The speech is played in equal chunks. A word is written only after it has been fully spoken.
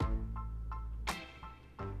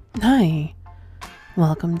Hi,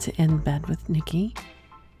 welcome to In Bed with Nikki.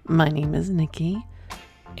 My name is Nikki,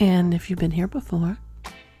 and if you've been here before,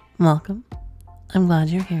 welcome. I'm glad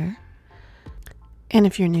you're here. And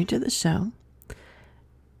if you're new to the show,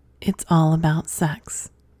 it's all about sex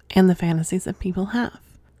and the fantasies that people have.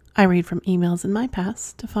 I read from emails in my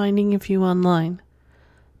past to finding a few online.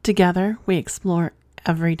 Together, we explore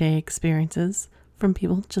everyday experiences from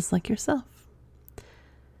people just like yourself.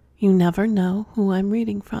 You never know who I'm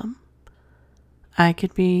reading from. I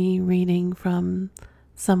could be reading from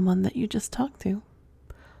someone that you just talked to,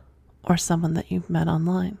 or someone that you've met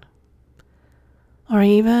online, or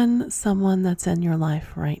even someone that's in your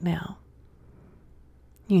life right now.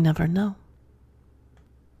 You never know.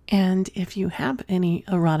 And if you have any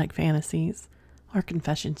erotic fantasies or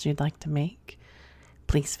confessions you'd like to make,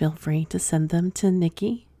 please feel free to send them to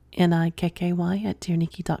Nikki, Nikky, at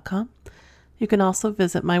dearnikki.com. You can also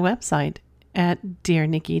visit my website at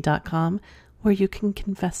dearnikki.com, where you can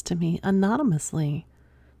confess to me anonymously.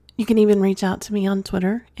 You can even reach out to me on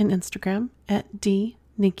Twitter and Instagram at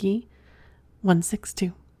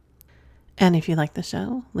dnikki162. And if you like the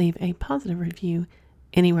show, leave a positive review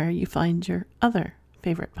anywhere you find your other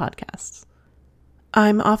favorite podcasts.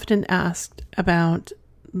 I'm often asked about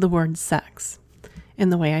the word sex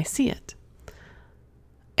and the way I see it.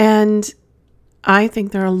 And I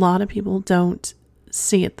think there are a lot of people who don't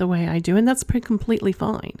see it the way I do, and that's completely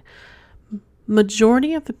fine.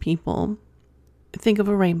 Majority of the people think of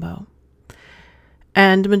a rainbow,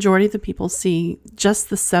 and majority of the people see just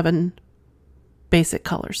the 7 basic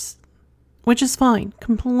colors, which is fine,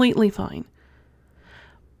 completely fine.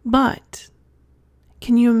 But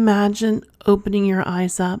can you imagine opening your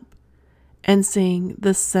eyes up and seeing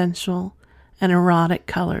the sensual and erotic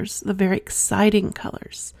colors, the very exciting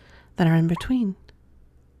colors that are in between?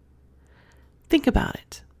 Think about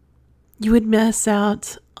it. You would miss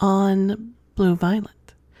out on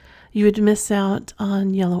blue-violet. You would miss out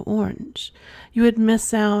on yellow-orange. You would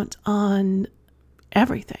miss out on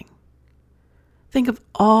everything. Think of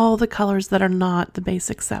all the colors that are not the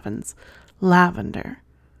basic 7s. Lavender,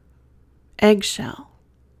 eggshell.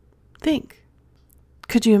 Think.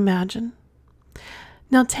 Could you imagine?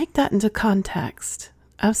 Now take that into context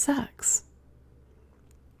of sex.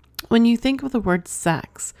 When you think of the word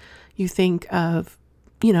sex, you think of,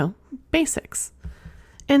 basics.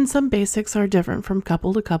 And some basics are different from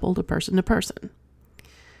couple to couple to person.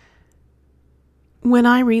 When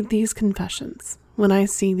I read these confessions, when I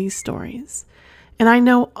see these stories, and I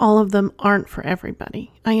know all of them aren't for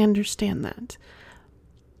everybody, I understand that.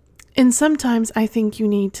 And sometimes I think you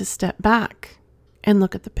need to step back and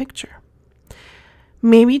look at the picture.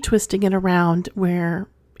 Maybe twisting it around where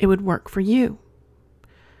it would work for you.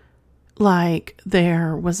 Like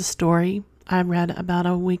there was a story I read about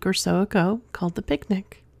a week or so ago called The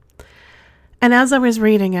Picnic. And as I was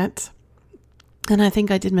reading it, and I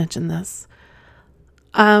think I did mention this,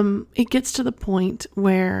 it gets to the point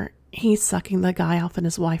where he's sucking the guy off and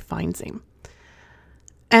his wife finds him.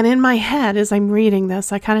 And in my head, as I'm reading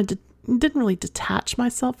this, I kind of didn't really detach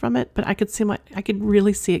myself from it, but I could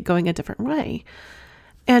really see it going a different way.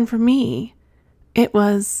 And for me, it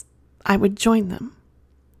was, I would join them.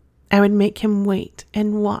 I would make him wait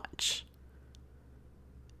and watch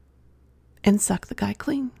and suck the guy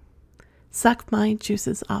clean. Suck my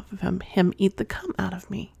juices off of him eat the cum out of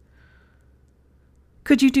me.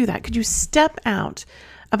 Could you do that? Could you step out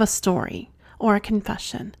of a story or a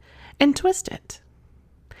confession and twist it?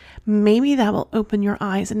 Maybe that will open your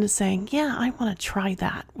eyes into saying, yeah, I want to try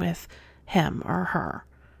that with him or her.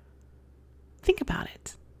 Think about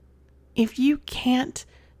it. If you can't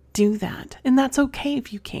do that, and that's okay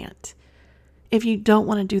if you can't, if you don't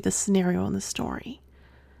want to do the scenario in the story.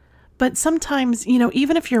 But sometimes,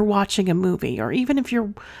 even if you're watching a movie or even if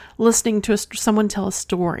you're listening to someone tell a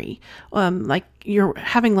story, like you're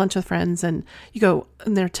having lunch with friends and you go,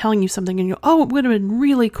 and they're telling you something and you go, oh, it would have been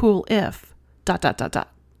really cool if ...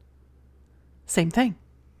 Same thing.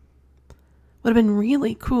 Would have been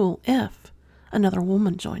really cool if another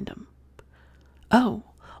woman joined him. Oh,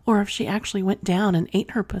 or if she actually went down and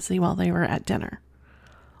ate her pussy while they were at dinner.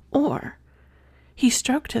 Or he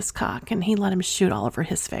stroked his cock and he let him shoot all over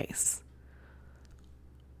his face.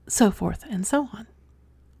 So forth and so on.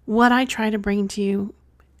 What I try to bring to you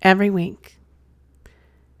every week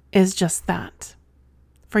is just that.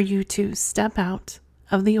 For you to step out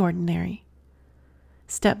of the ordinary.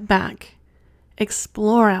 Step back.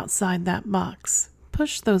 Explore outside that box.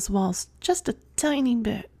 Push those walls just a tiny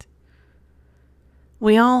bit.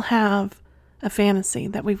 We all have a fantasy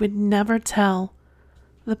that we would never tell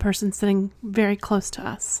the person sitting very close to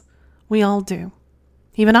us. We all do.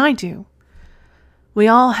 Even I do. We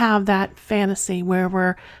all have that fantasy where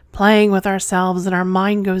we're playing with ourselves and our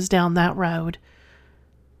mind goes down that road.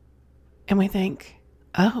 And we think,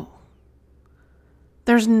 oh,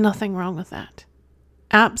 there's nothing wrong with that.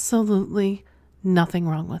 Absolutely nothing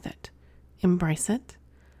wrong with it. Embrace it,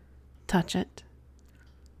 touch it,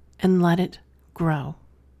 and let it grow.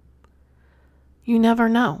 You never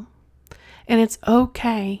know. And it's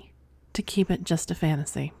okay to keep it just a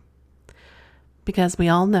fantasy. Because we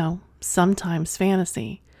all know sometimes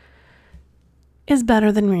fantasy is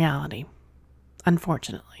better than reality,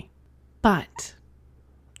 unfortunately. But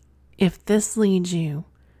if this leads you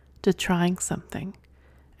to trying something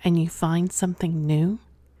and you find something new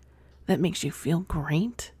that makes you feel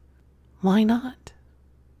great, why not?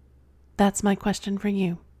 That's my question for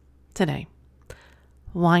you today.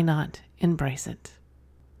 Why not embrace it?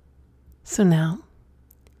 So now,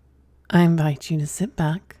 I invite you to sit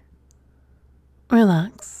back,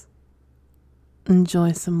 relax,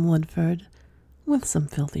 enjoy some Woodford with some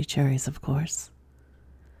filthy cherries, of course,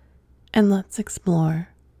 and let's explore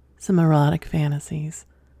some erotic fantasies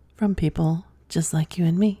from people just like you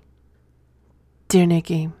and me. Dear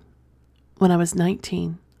Nikki, when I was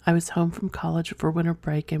 19, I was home from college for winter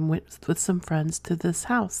break and went with some friends to this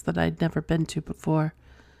house that I'd never been to before.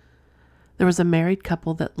 There was a married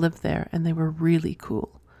couple that lived there, and they were really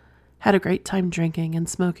cool. Had a great time drinking and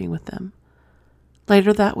smoking with them.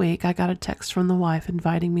 Later that week, I got a text from the wife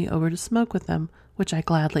inviting me over to smoke with them, which I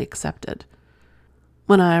gladly accepted.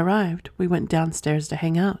 When I arrived, we went downstairs to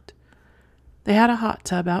hang out. They had a hot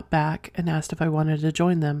tub out back and asked if I wanted to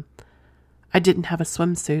join them. I didn't have a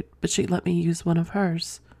swimsuit, but she let me use one of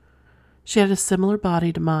hers. She had a similar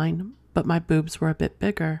body to mine, but my boobs were a bit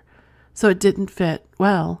bigger, so it didn't fit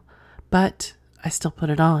well, but I still put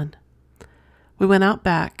it on. We went out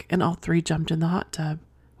back, and all three jumped in the hot tub.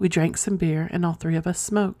 We drank some beer, and all three of us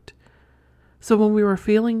smoked. So when we were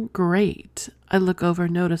feeling great, I looked over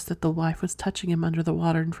and noticed that the wife was touching him under the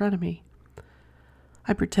water in front of me.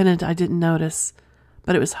 I pretended I didn't notice,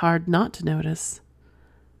 but it was hard not to notice.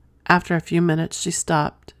 After a few minutes, she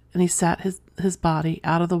stopped, and he sat his body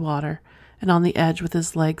out of the water and on the edge with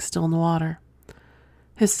his legs still in the water.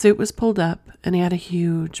 His suit was pulled up, and he had a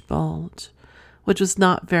huge bulge, which was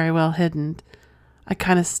not very well hidden. I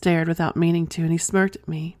kind of stared without meaning to, and he smirked at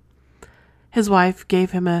me. His wife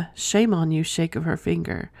gave him a shame on you shake of her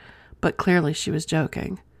finger, but clearly she was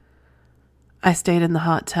joking. I stayed in the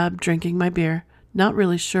hot tub, drinking my beer, not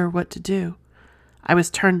really sure what to do. I was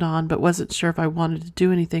turned on, but wasn't sure if I wanted to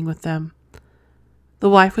do anything with them. The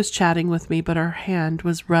wife was chatting with me, but her hand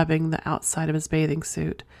was rubbing the outside of his bathing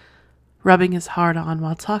suit, rubbing his heart on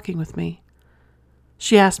while talking with me.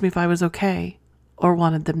 She asked me if I was okay or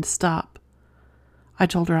wanted them to stop. I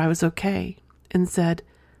told her I was okay and said,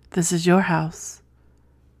 "This is your house.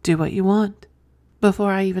 Do what you want."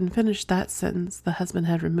 Before I even finished that sentence, the husband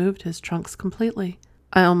had removed his trunks completely.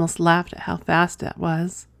 I almost laughed at how fast that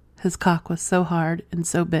was. His cock was so hard and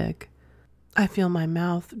so big. I feel my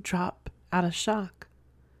mouth drop out of shock.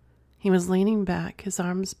 He was leaning back, his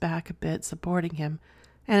arms back a bit, supporting him,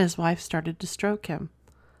 and his wife started to stroke him.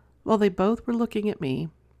 While they both were looking at me.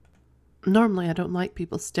 Normally I don't like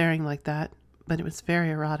people staring like that, but it was very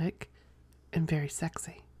erotic and very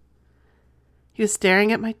sexy. He was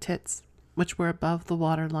staring at my tits, which were above the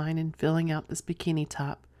waterline, and filling out this bikini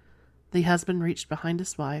top. The husband reached behind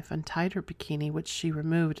his wife, untied her bikini, which she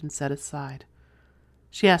removed and set aside.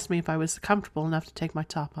 She asked me if I was comfortable enough to take my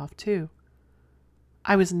top off too.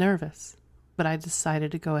 I was nervous, but I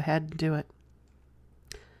decided to go ahead and do it.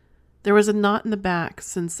 There was a knot in the back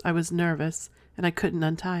since I was nervous and I couldn't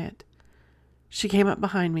untie it. She came up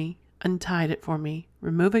behind me, untied it for me,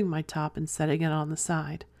 removing my top and setting it on the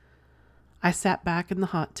side. I sat back in the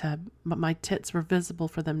hot tub, but my tits were visible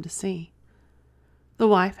for them to see. The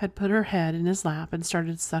wife had put her head in his lap and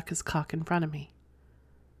started to suck his cock in front of me.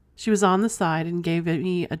 She was on the side and gave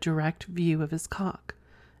me a direct view of his cock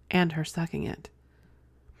and her sucking it.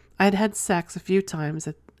 I had had sex a few times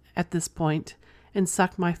at this point and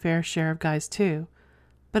sucked my fair share of guys too,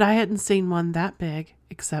 but I hadn't seen one that big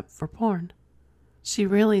except for porn. She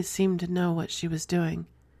really seemed to know what she was doing.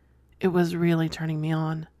 It was really turning me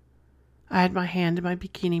on. I had my hand in my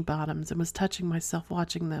bikini bottoms and was touching myself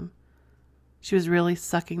watching them. She was really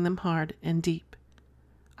sucking them hard and deep.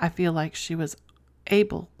 I feel like she was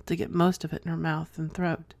able to get most of it in her mouth and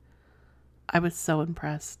throat. I was so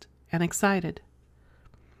impressed and excited.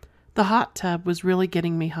 The hot tub was really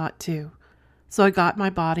getting me hot too, so I got my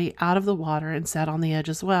body out of the water and sat on the edge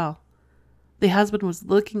as well. The husband was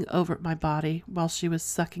looking over at my body while she was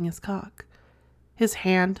sucking his cock, his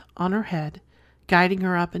hand on her head, guiding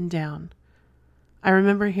her up and down. I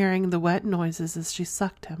remember hearing the wet noises as she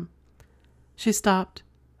sucked him. She stopped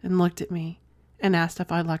and looked at me and asked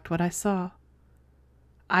if I liked what I saw.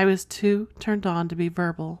 I was too turned on to be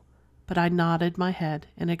verbal, but I nodded my head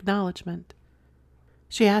in acknowledgement.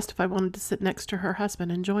 She asked if I wanted to sit next to her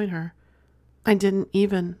husband and join her. I didn't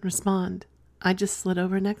even respond. I just slid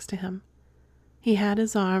over next to him. He had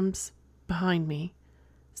his arms behind me,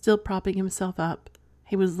 still propping himself up.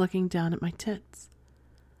 He was looking down at my tits.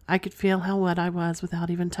 I could feel how wet I was without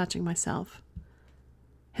even touching myself.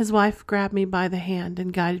 His wife grabbed me by the hand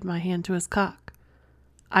and guided my hand to his cock.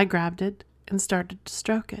 I grabbed it and started to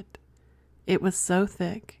stroke it. It was so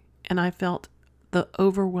thick, and I felt the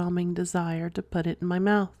overwhelming desire to put it in my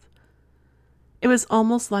mouth. It was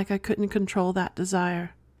almost like I couldn't control that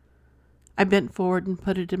desire. I bent forward and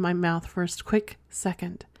put it in my mouth for a quick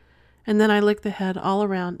second, and then I licked the head all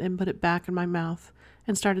around and put it back in my mouth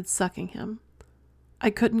and started sucking him. I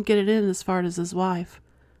couldn't get it in as far as his wife,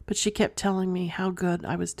 but she kept telling me how good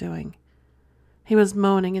I was doing. He was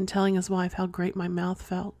moaning and telling his wife how great my mouth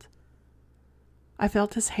felt. I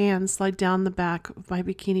felt his hand slide down the back of my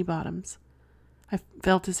bikini bottoms. I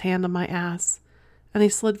felt his hand on my ass, and he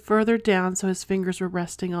slid further down so his fingers were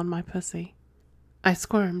resting on my pussy. I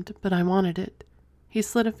squirmed, but I wanted it. He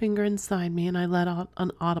slid a finger inside me, and I let out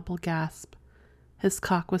an audible gasp. His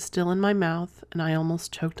cock was still in my mouth, and I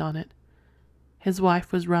almost choked on it. His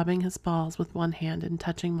wife was rubbing his balls with one hand and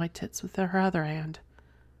touching my tits with her other hand.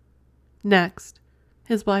 Next,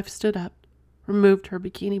 his wife stood up, removed her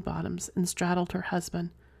bikini bottoms, and straddled her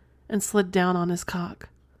husband, and slid down on his cock.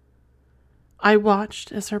 I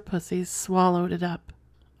watched as her pussy swallowed it up,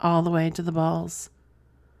 all the way to the balls.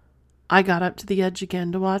 I got up to the edge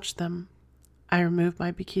again to watch them. I removed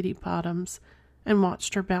my bikini bottoms and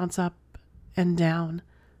watched her bounce up and down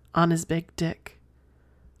on his big dick.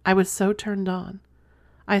 I was so turned on.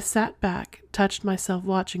 I sat back, touched myself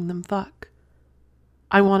watching them fuck.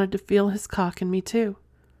 I wanted to feel his cock in me too.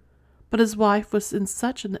 But his wife was in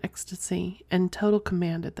such an ecstasy and total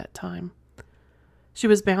command at that time. She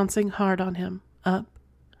was bouncing hard on him, up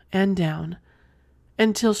and down,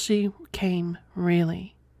 until she came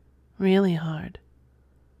really, really hard.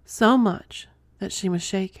 So much that she was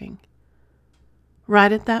shaking.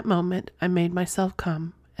 Right at that moment, I made myself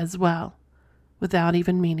come as well, without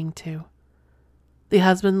even meaning to. The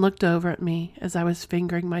husband looked over at me as I was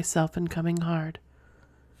fingering myself and coming hard.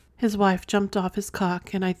 His wife jumped off his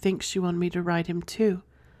cock, and I think she wanted me to ride him too,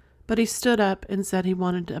 but he stood up and said he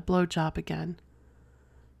wanted a blowjob again.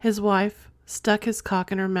 His wife stuck his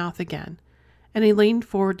cock in her mouth again, and he leaned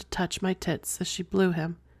forward to touch my tits as she blew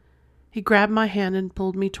him. He grabbed my hand and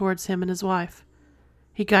pulled me towards him and his wife.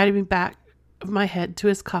 He guided me back of my head to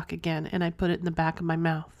his cock again, and I put it in the back of my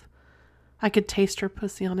mouth. I could taste her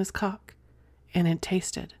pussy on his cock, and it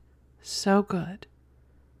tasted so good.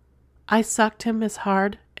 I sucked him as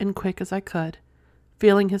hard and quick as I could,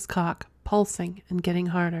 feeling his cock pulsing and getting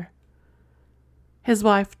harder. His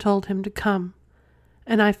wife told him to come,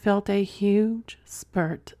 and I felt a huge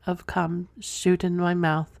spurt of cum shoot in my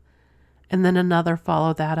mouth, and then another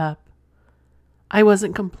follow that up. I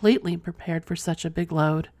wasn't completely prepared for such a big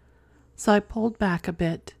load, so I pulled back a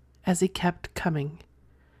bit as he kept coming.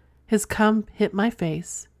 His cum hit my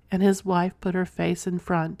face, and his wife put her face in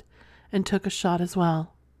front and took a shot as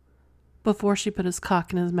well, before she put his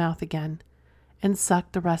cock in his mouth again and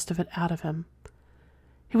sucked the rest of it out of him.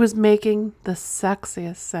 He was making the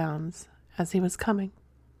sexiest sounds as he was coming.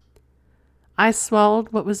 I swallowed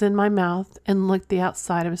what was in my mouth and licked the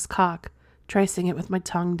outside of his cock, tracing it with my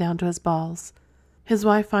tongue down to his balls. His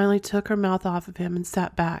wife finally took her mouth off of him and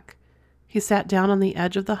sat back. He sat down on the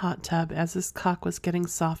edge of the hot tub as his cock was getting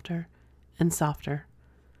softer and softer.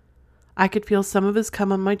 I could feel some of his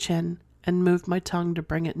cum on my chin and moved my tongue to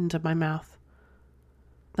bring it into my mouth.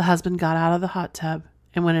 The husband got out of the hot tub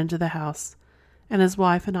and went into the house, and his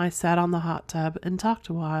wife and I sat on the hot tub and talked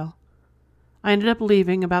a while. I ended up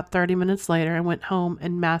leaving about 30 minutes later and went home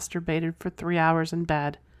and masturbated for 3 hours in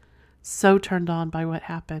bed, so turned on by what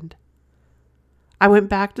happened. I went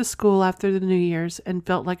back to school after the New Year's and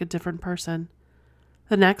felt like a different person.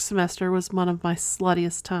 The next semester was one of my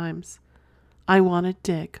sluttiest times. I wanted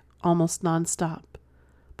dick almost nonstop,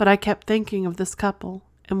 but I kept thinking of this couple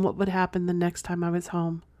and what would happen the next time I was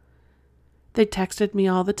home. They texted me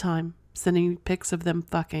all the time, sending me pics of them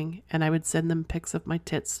fucking, and I would send them pics of my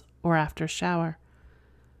tits or after a shower.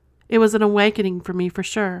 It was an awakening for me for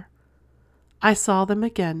sure. I saw them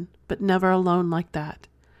again, but never alone like that.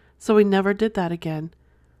 So we never did that again,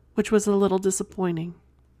 which was a little disappointing.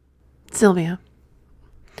 Sylvia.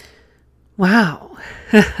 Wow.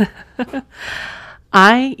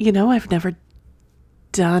 I've never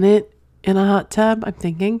done it in a hot tub, I'm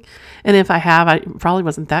thinking. And if I have, I probably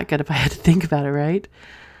wasn't that good if I had to think about it, right?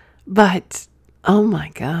 But oh my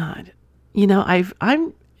God.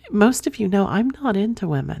 I'm most of you know I'm not into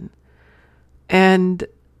women.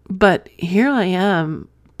 But here I am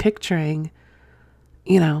picturing,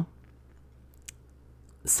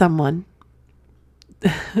 someone.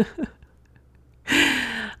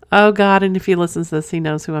 Oh God, and if he listens to this, he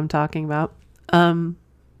knows who I'm talking about. And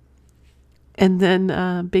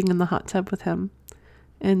then being in the hot tub with him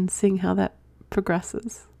and seeing how that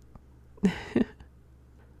progresses.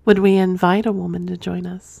 Would we invite a woman to join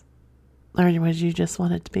us? Or would you just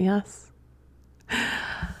want it to be us?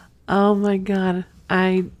 Oh my God.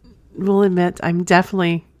 I will admit, I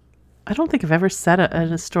don't think I've ever said it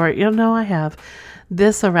in a story. No, I have.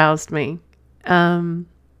 This aroused me.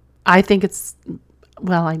 I think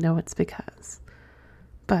I know it's because.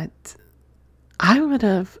 But I would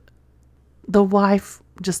have the wife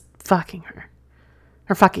just fucking her.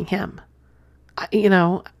 Or fucking him.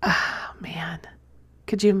 Oh man.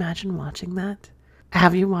 Could you imagine watching that?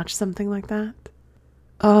 Have you watched something like that?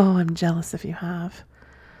 Oh, I'm jealous if you have.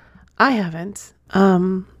 I haven't.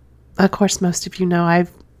 Of course, most of you know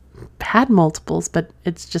I've had multiples, but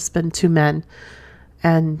it's just been 2 men.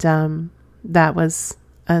 And that was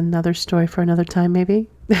another story for another time, maybe.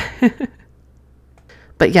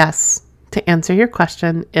 But yes, to answer your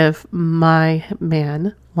question, if my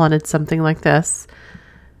man wanted something like this,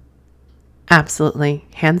 absolutely,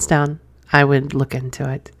 hands down, I would look into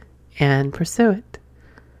it and pursue it.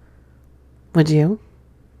 Would you?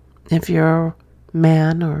 If your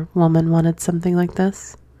man or woman wanted something like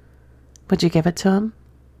this, would you give it to him?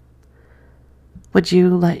 Would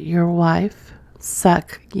you let your wife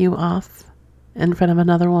suck you off in front of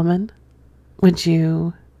another woman? Would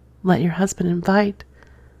you let your husband invite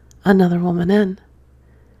another woman in?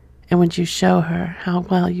 And would you show her how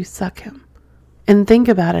well you suck him? And think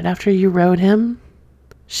about it, after you rode him,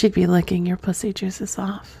 she'd be licking your pussy juices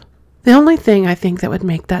off. The only thing I think that would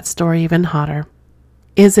make that story even hotter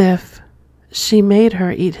is if she made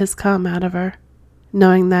her eat his cum out of her,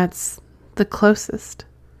 knowing that's the closest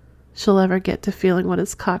she'll ever get to feeling what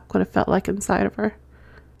his cock would have felt like inside of her.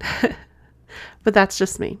 But that's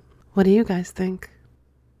just me. What do you guys think?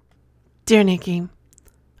 Dear Nikki,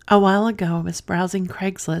 a while ago I was browsing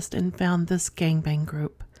Craigslist and found this gangbang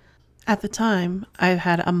group. At the time, I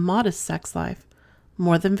had a modest sex life,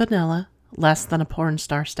 more than vanilla, less than a porn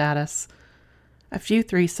star status, a few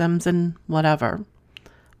threesomes and whatever.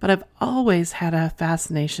 But I've always had a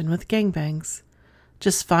fascination with gangbangs.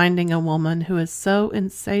 Just finding a woman who is so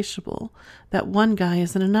insatiable that one guy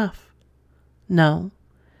isn't enough. No,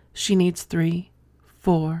 she needs 3,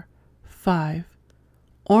 4, 5,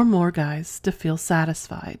 or more guys to feel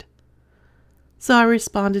satisfied. So I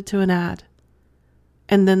responded to an ad,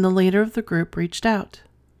 and then the leader of the group reached out.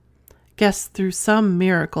 Guess through some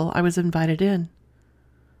miracle I was invited in.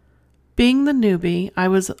 Being the newbie, I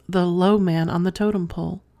was the low man on the totem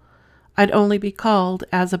pole. I'd only be called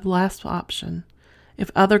as a last option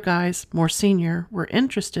if other guys, more senior, were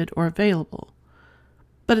interested or available.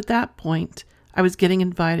 But at that point, I was getting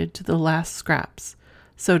invited to the last scraps,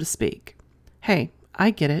 so to speak. Hey, I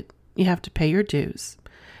get it. You have to pay your dues.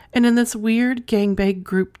 And in this weird gangbang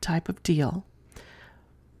group type of deal.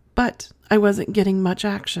 But I wasn't getting much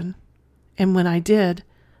action. And when I did,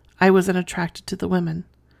 I wasn't attracted to the women.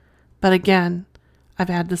 But again, I've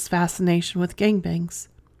had this fascination with gangbangs,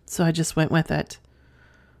 so I just went with it.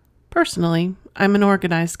 Personally, I'm an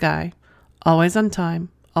organized guy, always on time,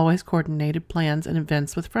 always coordinated plans and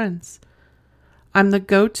events with friends. I'm the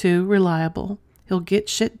go-to, reliable, he'll get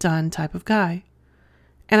shit done type of guy.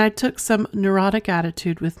 And I took some neurotic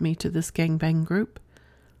attitude with me to this gangbang group.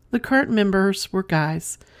 The current members were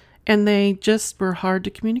guys, and they just were hard to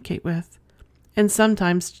communicate with, and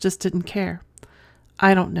sometimes just didn't care.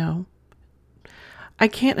 I don't know. I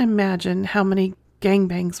can't imagine how many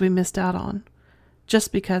gangbangs we missed out on,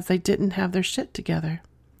 just because they didn't have their shit together.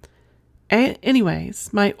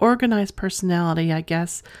 Anyways, my organized personality, I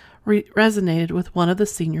guess, resonated with one of the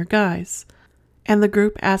senior guys, and the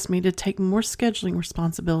group asked me to take more scheduling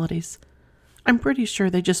responsibilities. I'm pretty sure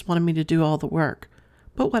they just wanted me to do all the work,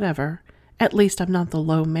 but whatever, at least I'm not the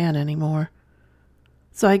low man anymore.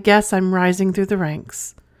 So I guess I'm rising through the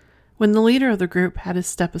ranks. When the leader of the group had to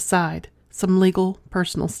step aside, some legal,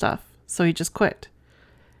 personal stuff, so he just quit.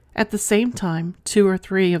 At the same time, 2 or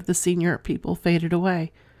 3 of the senior people faded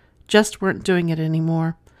away, just weren't doing it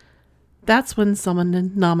anymore. That's when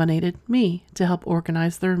someone nominated me to help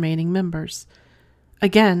organize the remaining members.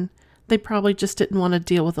 Again, they probably just didn't want to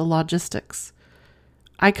deal with the logistics.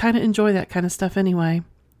 I kind of enjoy that kind of stuff anyway.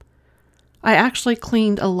 I actually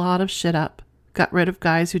cleaned a lot of shit up, got rid of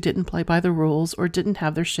guys who didn't play by the rules or didn't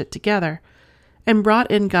have their shit together, and brought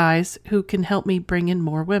in guys who can help me bring in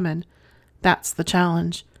more women. That's the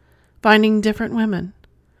challenge. Finding different women.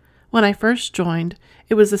 When I first joined,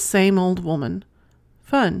 it was the same old woman.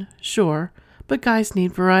 Fun, sure, but guys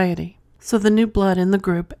need variety. So the new blood in the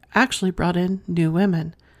group actually brought in new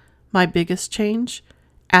women. My biggest change?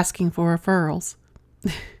 Asking for referrals.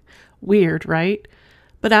 Weird, right?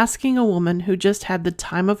 But asking a woman who just had the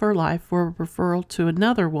time of her life for a referral to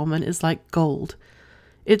another woman is like gold.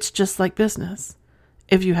 It's just like business.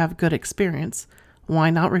 If you have good experience, why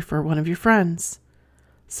not refer one of your friends?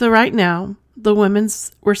 So right now, the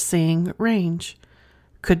women's we're seeing range.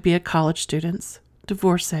 Could be a college students,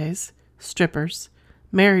 divorcees, strippers,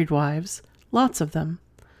 married wives, lots of them.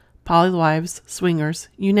 Poly wives, swingers,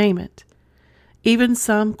 you name it. Even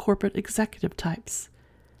some corporate executive types.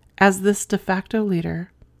 As this de facto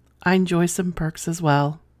leader, I enjoy some perks as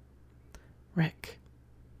well. Rick.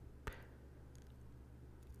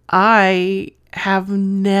 I have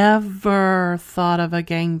never thought of a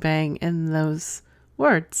gangbang in those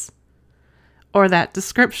words or that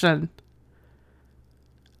description.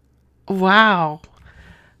 Wow.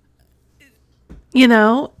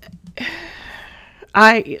 Wow.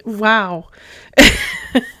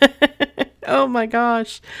 Oh my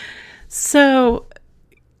gosh. So,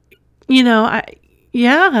 I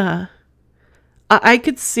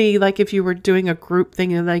could see, like, if you were doing a group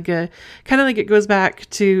thing, and like kind of like it goes back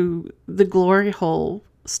to the glory hole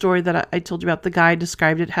story that I told you about. The guy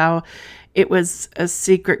described it, how it was a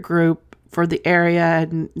secret group for the area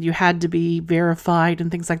and you had to be verified and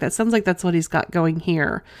things like that. Sounds like that's what he's got going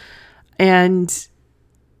here. And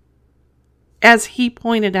as he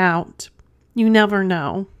pointed out, you never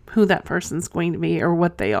know who that person's going to be or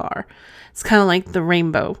what they are. It's kind of like the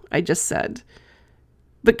rainbow I just said.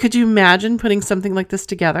 But could you imagine putting something like this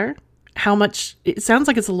together? How much, it sounds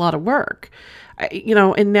like it's a lot of work,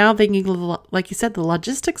 and now thinking, like you said, the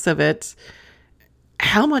logistics of it,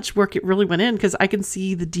 how much work it really went in, because I can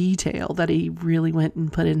see the detail that he really went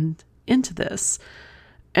and put into this.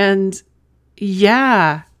 And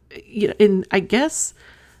yeah, and I guess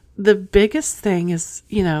the biggest thing is,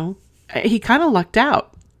 he kind of lucked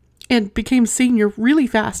out and became senior really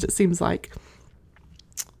fast, it seems like.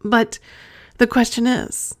 But the question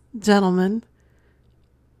is, gentlemen,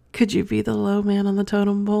 could you be the low man on the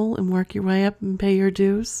totem pole and work your way up and pay your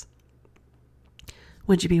dues?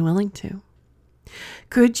 Would you be willing to?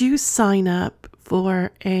 Could you sign up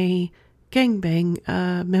for a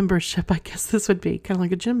gangbang membership? I guess this would be kind of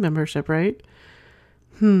like a gym membership, right?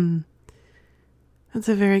 That's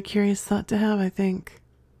a very curious thought to have, I think.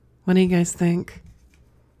 What do you guys think?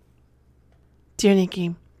 Dear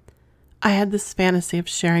Nikki, I had this fantasy of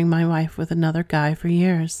sharing my wife with another guy for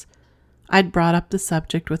years. I'd brought up the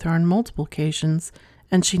subject with her on multiple occasions,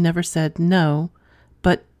 and she never said no,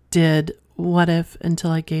 but did what if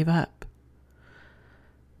until I gave up.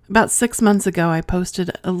 About 6 months ago, I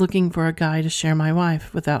posted looking for a guy to share my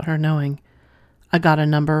wife without her knowing. I got a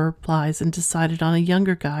number of replies and decided on a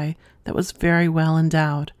younger guy that was very well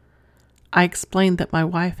endowed. I explained that my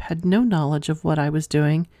wife had no knowledge of what I was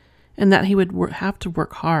doing and that he would have to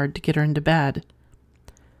work hard to get her into bed.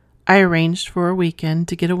 I arranged for a weekend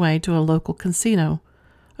to get away to a local casino,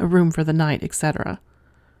 a room for the night, etc.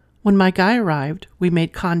 When my guy arrived, we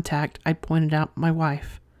made contact. I pointed out my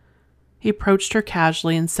wife. He approached her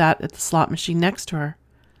casually and sat at the slot machine next to her.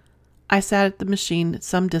 I sat at the machine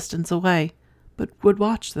some distance away, but would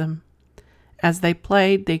watch them. As they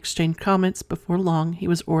played, they exchanged comments. Before long, he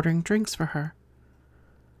was ordering drinks for her.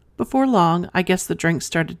 Before long, I guess the drinks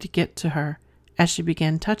started to get to her as she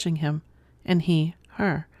began touching him, and he,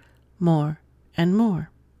 her, more and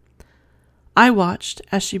more. I watched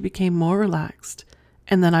as she became more relaxed,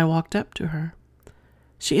 and then I walked up to her.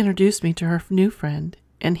 She introduced me to her new friend,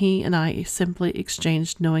 and he and I simply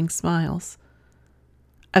exchanged knowing smiles.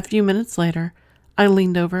 A few minutes later, I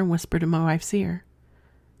leaned over and whispered in my wife's ear,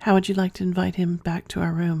 "How would you like to invite him back to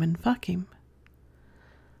our room and fuck him?"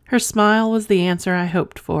 Her smile was the answer I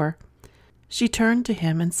hoped for. She turned to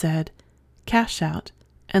him and said, "Cash out,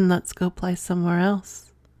 and let's go play somewhere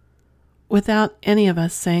else." Without any of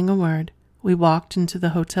us saying a word, we walked into the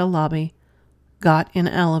hotel lobby, got in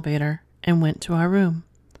an elevator, and went to our room.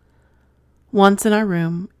 Once in our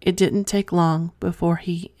room, it didn't take long before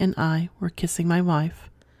he and I were kissing my wife,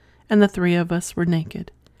 and the three of us were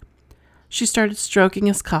naked. She started stroking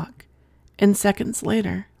his cock, and seconds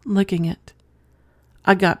later, licking it.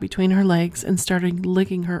 I got between her legs and started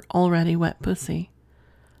licking her already wet pussy.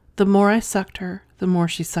 The more I sucked her, the more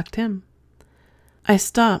she sucked him. I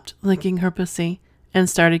stopped licking her pussy and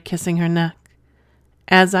started kissing her neck.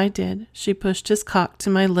 As I did, she pushed his cock to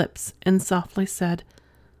my lips and softly said,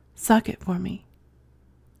 "Suck it for me."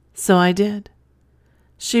 So I did.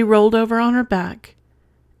 She rolled over on her back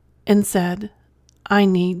and said, "I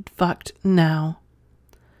need fucked now."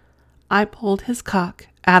 I pulled his cock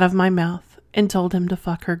out of my mouth and told him to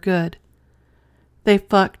fuck her good. They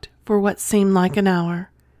fucked for what seemed like an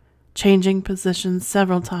hour, changing positions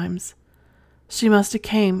several times. She must have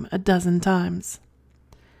came a dozen times.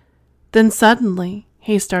 Then suddenly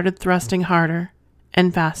he started thrusting harder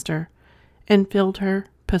and faster and filled her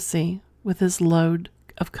pussy with his load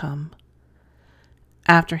of cum.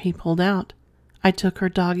 After he pulled out, I took her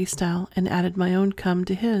doggy style and added my own cum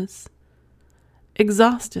to his.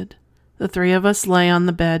 Exhausted, the three of us lay on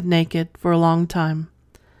the bed naked for a long time.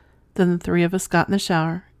 Then the three of us got in the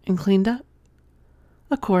shower and cleaned up.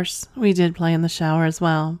 Of course, we did play in the shower as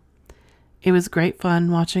well. It was great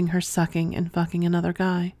fun watching her sucking and fucking another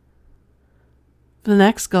guy. The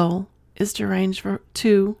next goal is to arrange for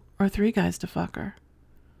 2 or 3 guys to fuck her.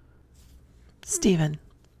 Stephen.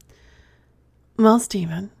 Well,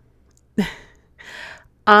 Stephen,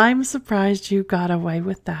 I'm surprised you got away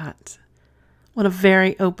with that. What a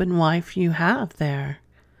very open wife you have there.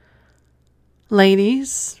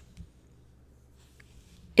 Ladies,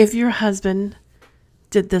 if your husband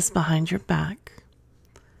did this behind your back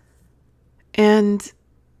and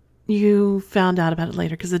you found out about it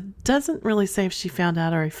later, because it doesn't really say if she found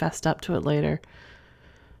out or he fessed up to it later,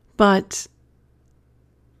 but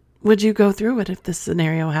would you go through it if this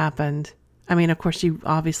scenario happened? I mean, of course, you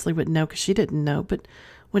obviously wouldn't know because she didn't know, but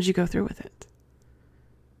would you go through with it?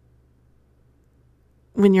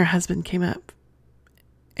 When your husband came up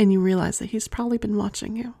and you realized that he's probably been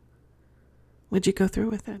watching you, would you go through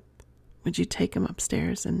with it? Would you take him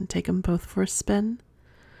upstairs and take them both for a spin?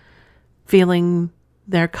 Feeling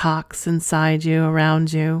their cocks inside you,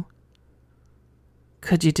 around you.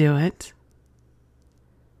 Could you do it?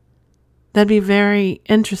 That'd be very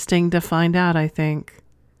interesting to find out, I think.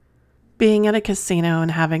 Being at a casino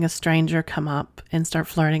and having a stranger come up and start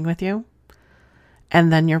flirting with you,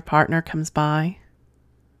 and then your partner comes by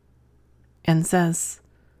and says,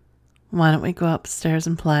 "Why don't we go upstairs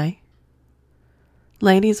and play?"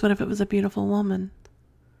 Ladies, what if it was a beautiful woman?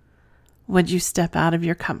 Would you step out of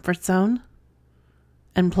your comfort zone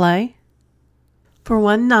and play? For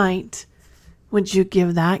one night, would you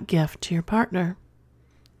give that gift to your partner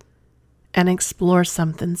and explore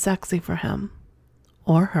something sexy for him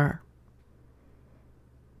or her?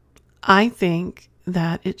 I think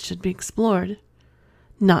that it should be explored.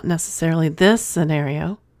 Not necessarily this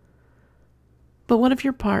scenario, but what if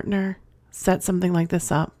your partner set something like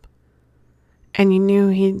this up and you knew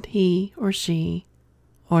he or she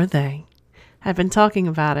or they had been talking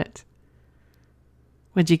about it?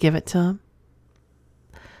 Would you give it to him?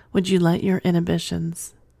 Would you let your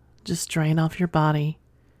inhibitions just drain off your body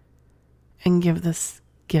and give this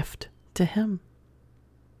gift to him?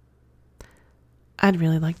 I'd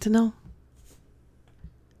really like to know.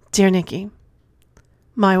 Dear Nikki,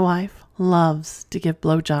 my wife loves to give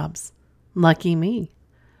blowjobs. Lucky me.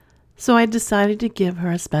 So I decided to give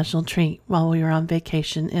her a special treat while we were on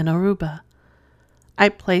vacation in Aruba. I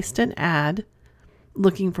placed an ad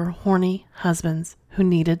looking for horny husbands who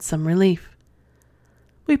needed some relief.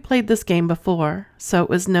 We played this game before, so it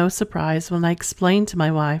was no surprise when I explained to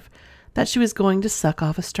my wife that she was going to suck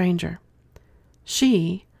off a stranger.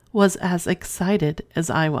 She was as excited as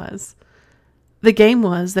I was. The game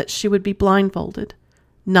was that she would be blindfolded,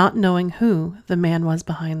 not knowing who the man was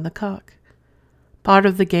behind the cock. Part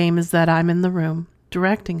of the game is that I'm in the room,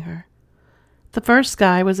 directing her. The first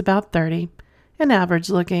guy was about 30, and average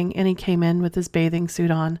looking, and he came in with his bathing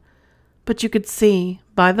suit on. But you could see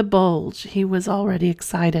by the bulge he was already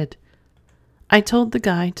excited. I told the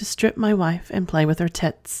guy to strip my wife and play with her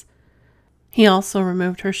tits. He also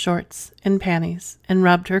removed her shorts and panties and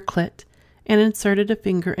rubbed her clit and inserted a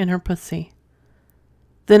finger in her pussy.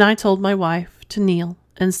 Then I told my wife to kneel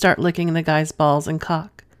and start licking the guy's balls and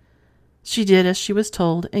cock. She did as she was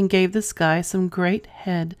told and gave this guy some great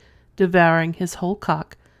head, devouring his whole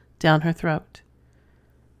cock down her throat.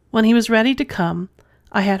 When he was ready to come,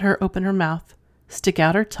 I had her open her mouth, stick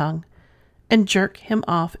out her tongue, and jerk him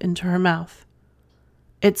off into her mouth.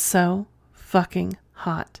 It's so fucking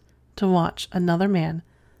hot to watch another man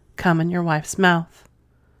come in your wife's mouth.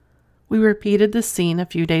 We repeated this scene a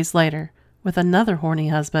few days later with another horny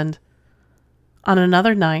husband. On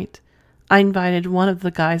another night, I invited one of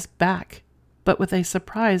the guys back, but with a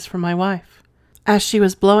surprise for my wife. As she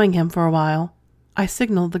was blowing him for a while, I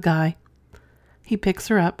signaled the guy. He picks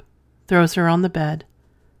her up, throws her on the bed,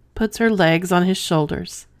 puts her legs on his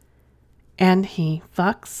shoulders, and he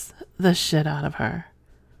fucks the shit out of her.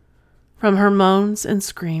 From her moans and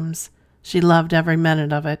screams, she loved every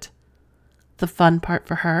minute of it. The fun part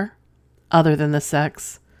for her, other than the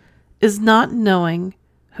sex, is not knowing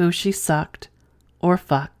who she sucked or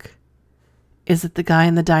fuck. Is it the guy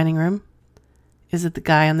in the dining room? Is it the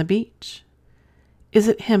guy on the beach? Is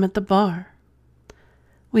it him at the bar?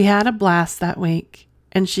 We had a blast that week,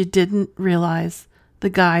 and she didn't realize the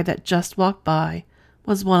guy that just walked by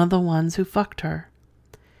was one of the ones who fucked her.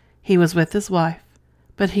 He was with his wife,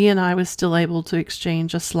 but he and I was still able to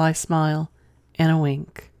exchange a sly smile and a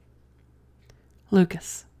wink.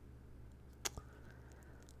 Lucas.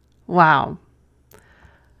 Wow.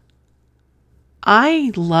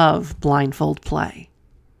 I love blindfold play.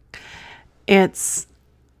 It's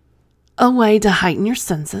a way to heighten your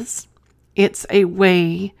senses. It's a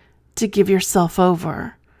way to give yourself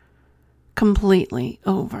over, completely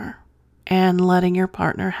over, and letting your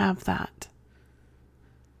partner have that.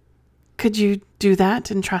 Could you do that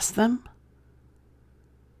and trust them?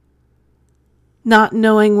 Not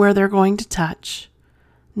knowing where they're going to touch,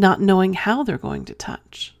 not knowing how they're going to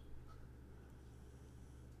touch.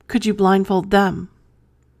 Could you blindfold them?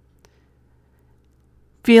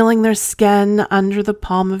 Feeling their skin under the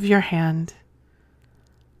palm of your hand,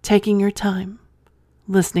 taking your time,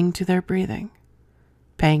 listening to their breathing,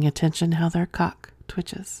 paying attention how their cock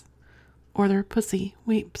twitches or their pussy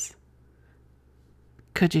weeps.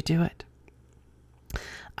 Could you do it?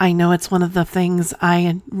 I know it's one of the things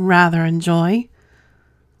I rather enjoy,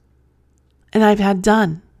 and I've had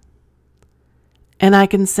done. And I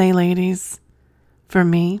can say, ladies, for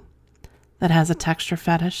me, that has a texture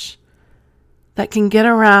fetish, that can get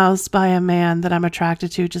aroused by a man that I'm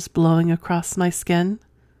attracted to just blowing across my skin,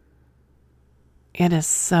 it is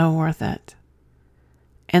so worth it.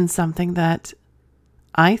 And something that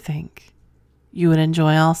I think you would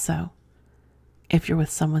enjoy also if you're with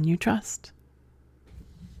someone you trust.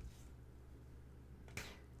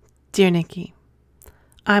 Dear Nikki,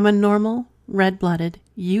 I'm a normal, red-blooded,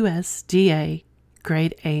 USDA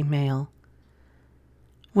grade A male.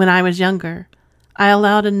 When I was younger, I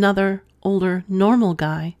allowed another, older, normal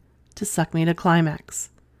guy to suck me to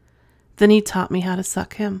climax. Then he taught me how to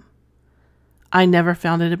suck him. I never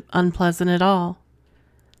found it unpleasant at all.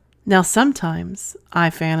 Now sometimes I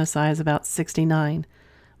fantasize about 69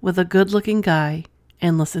 with a good-looking guy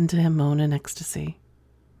and listen to him moan in ecstasy.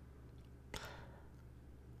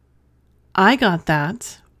 I got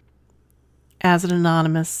that as an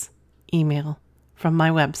anonymous email from my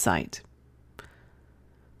website.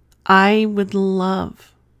 I would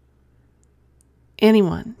love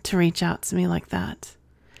anyone to reach out to me like that,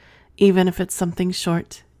 even if it's something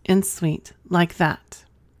short and sweet like that.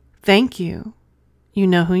 Thank you. You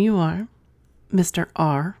know who you are, Mr.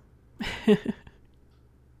 R.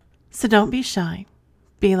 So don't be shy.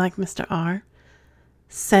 Be like Mr. R.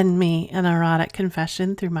 Send me an erotic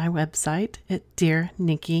confession through my website at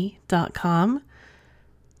dearnikki.com.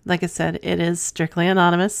 Like I said, it is strictly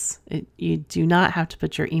anonymous. You do not have to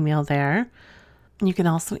put your email there. You can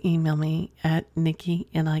also email me at Nikki,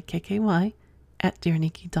 Nikky, at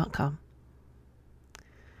dearnikki.com.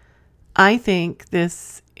 I think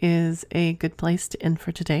this is a good place to end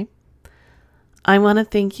for today. I want to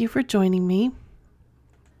thank you for joining me.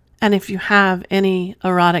 And if you have any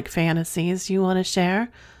erotic fantasies you want to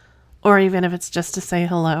share, or even if it's just to say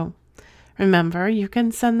hello, remember, you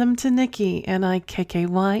can send them to Nikki,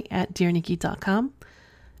 Nikky, at dearnikki.com.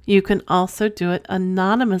 You can also do it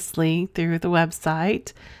anonymously through the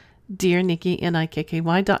website,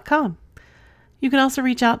 dearnikky.com. You can also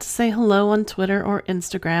reach out to say hello on Twitter or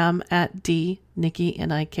Instagram at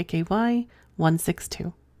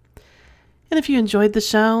dnikky162. And if you enjoyed the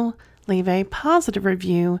show, leave a positive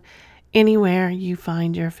review anywhere you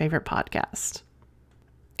find your favorite podcast.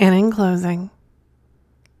 And in closing,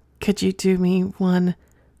 could you do me one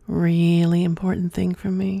really important thing for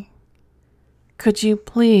me? Could you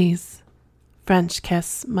please French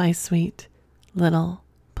kiss my sweet little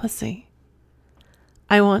pussy?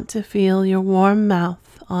 I want to feel your warm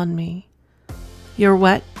mouth on me, your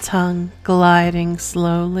wet tongue gliding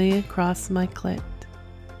slowly across my clit.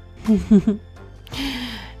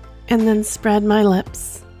 And then spread my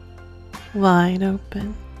lips wide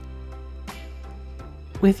open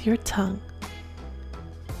with your tongue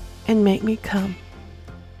and make me come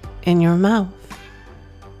in your mouth.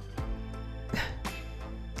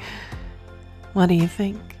 What do you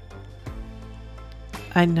think?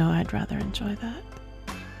 I know I'd rather enjoy that.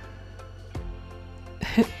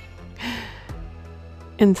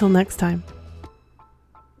 Until next time.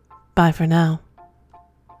 Bye for now.